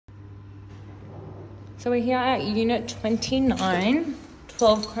So we're here at Unit 29,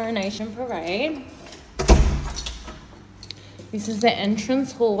 12 Coronation Parade. This is the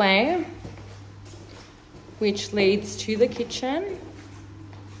entrance hallway, which leads to the kitchen.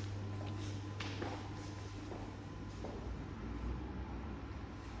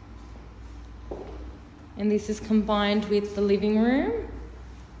 And this is combined with the living room,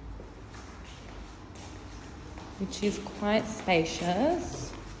 which is quite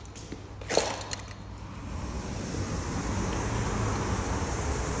spacious.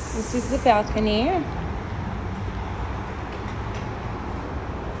 This is the balcony.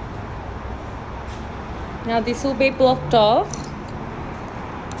 Now this will be blocked off.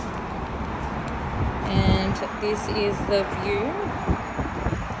 And this is the view.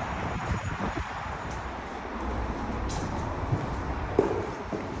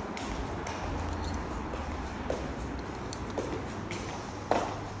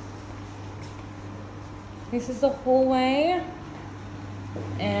 This is the hallway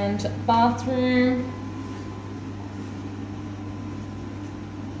and bathroom.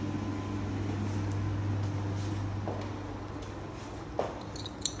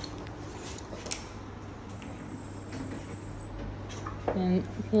 And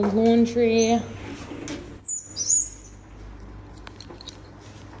the laundry.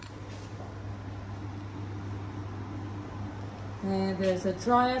 There's a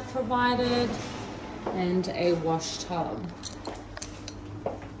dryer provided and a wash tub.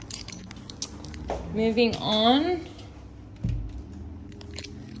 Moving on,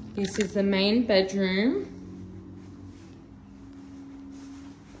 this is the main bedroom.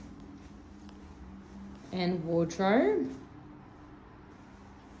 And wardrobe.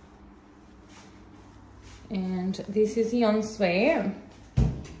 And this is the ensuite.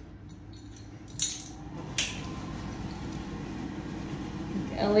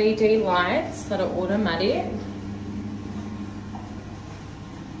 LED lights that are automatic.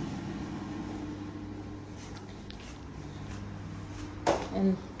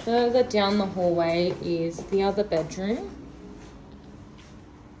 And further down the hallway is the other bedroom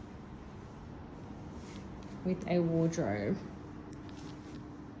with a wardrobe.